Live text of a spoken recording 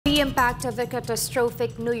impact of the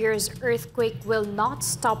catastrophic New Year's earthquake will not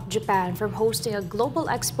stop Japan from hosting a global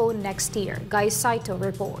expo next year, Gai Saito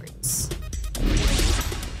reports.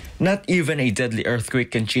 Not even a deadly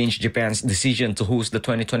earthquake can change Japan's decision to host the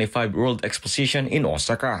 2025 World Exposition in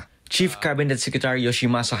Osaka. Chief Cabinet Secretary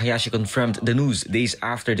Yoshimasa Hayashi confirmed the news days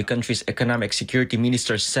after the country's economic security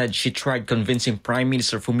minister said she tried convincing Prime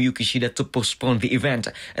Minister Fumio Kishida to postpone the event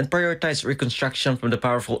and prioritize reconstruction from the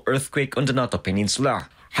powerful earthquake on the Noto Peninsula.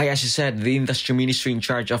 Hayashi said the industry ministry in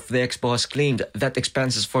charge of the expo has claimed that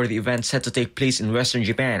expenses for the event set to take place in Western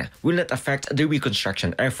Japan will not affect the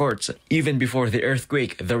reconstruction efforts. Even before the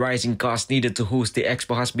earthquake, the rising cost needed to host the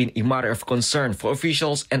expo has been a matter of concern for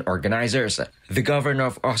officials and organizers. The governor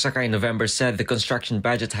of Osaka in November said the construction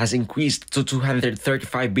budget has increased to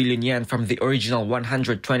 235 billion yen from the original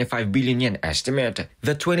 125 billion yen estimate.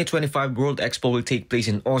 The 2025 World Expo will take place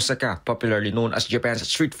in Osaka, popularly known as Japan's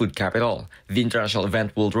street food capital. The international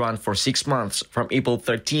event will run for 6 months from April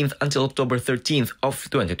 13th until October 13th of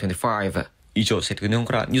 2025. 以上、セットの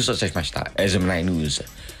ニュースをお伝えしました。SM9 News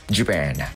Japan